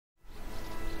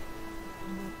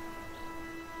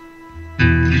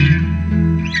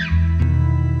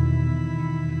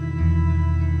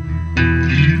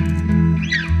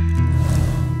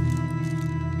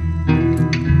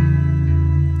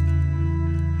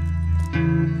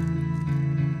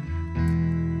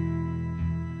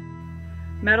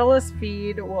Medalist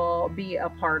feed will be a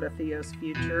part of Theo's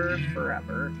future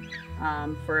forever.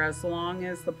 For as long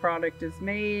as the product is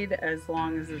made, as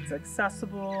long as it's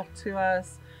accessible to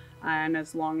us, and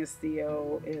as long as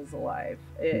Theo is alive.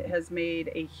 It has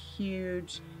made a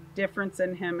huge difference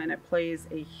in him, and it plays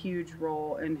a huge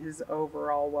role in his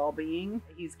overall well-being.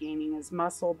 He's gaining his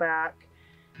muscle back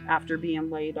after being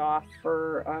laid off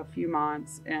for a few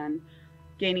months, and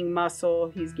gaining muscle.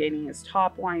 He's gaining his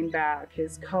top line back,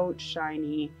 his coat's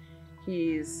shiny.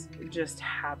 He's just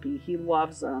happy. He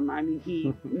loves them. I mean,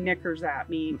 he nickers at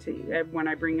me when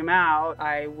I bring him out.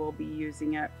 I will be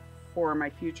using it for my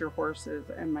future horses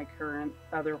and my current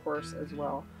other horse as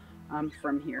well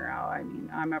from here out. I mean,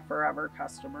 I'm a forever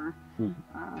customer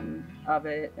of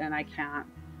it, and I can't.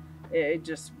 It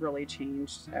just really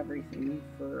changed everything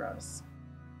for us.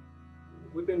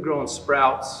 We've been growing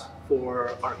sprouts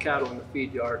for our cattle in the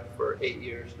feed yard for 8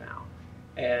 years now,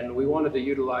 and we wanted to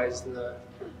utilize the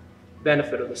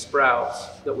benefit of the sprouts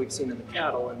that we've seen in the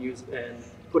cattle and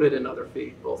put it in other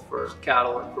feed, both for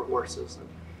cattle and for horses. And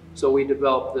so we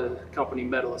developed the company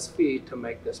Medalist feed to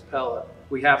make this pellet.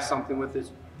 We have something with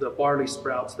the barley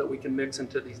sprouts that we can mix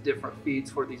into these different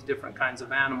feeds for these different kinds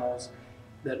of animals,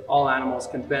 that all animals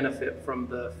can benefit from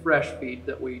the fresh feed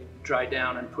that we dry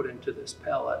down and put into this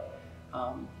pellet.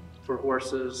 For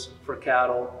horses, for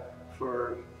cattle,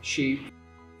 for sheep,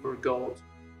 for goats,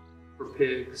 for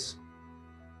pigs,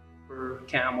 for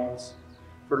camels,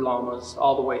 for llamas,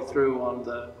 all the way through on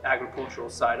the agricultural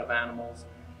side of animals,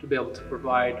 to be able to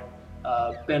provide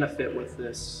benefit with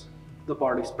the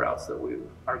barley sprouts that we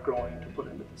are growing to put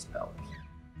into this pellet.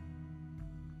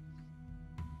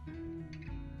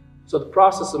 So the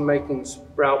process of making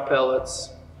sprout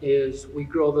pellets is we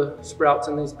grow the sprouts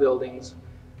in these buildings.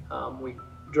 We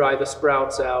dry the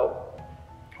sprouts out.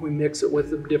 We mix it with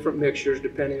the different mixtures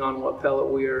depending on what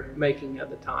pellet we are making at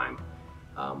the time.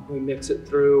 We mix it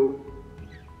through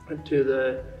to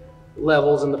the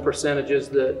levels and the percentages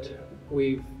that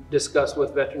we've discussed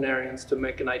with veterinarians to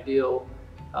make an ideal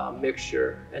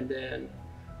mixture. And then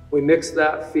we mix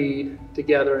that feed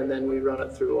together, and then we run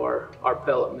it through our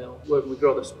pellet mill. When we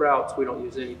grow the sprouts, we don't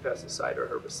use any pesticide or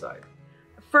herbicide.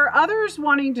 For others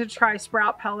wanting to try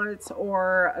sprout pellets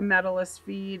or a Medalist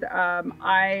feed,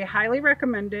 I highly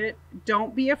recommend it.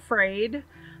 Don't be afraid.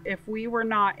 If we were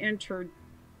not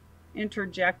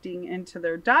interjecting into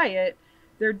their diet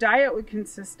would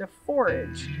consist of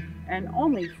forage and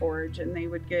only forage, and they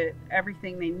would get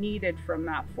everything they needed from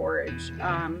that forage.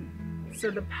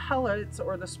 So the pellets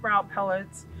or the sprout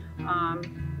pellets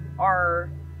are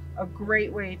a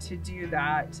great way to do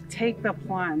that. Take the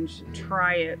plunge,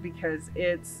 try it, because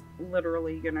it's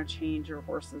literally going to change your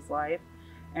horse's life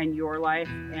and your life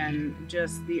and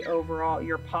just the overall,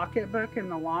 your pocketbook in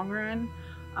the long run,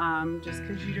 just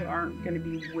because you aren't going to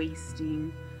be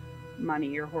wasting money.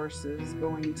 Your horse is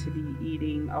going to be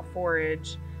eating a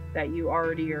forage that you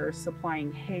already are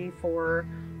supplying hay for,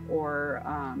 or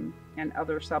and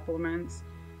other supplements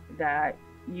that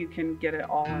you can get it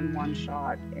all in one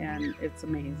shot, and it's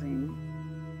amazing.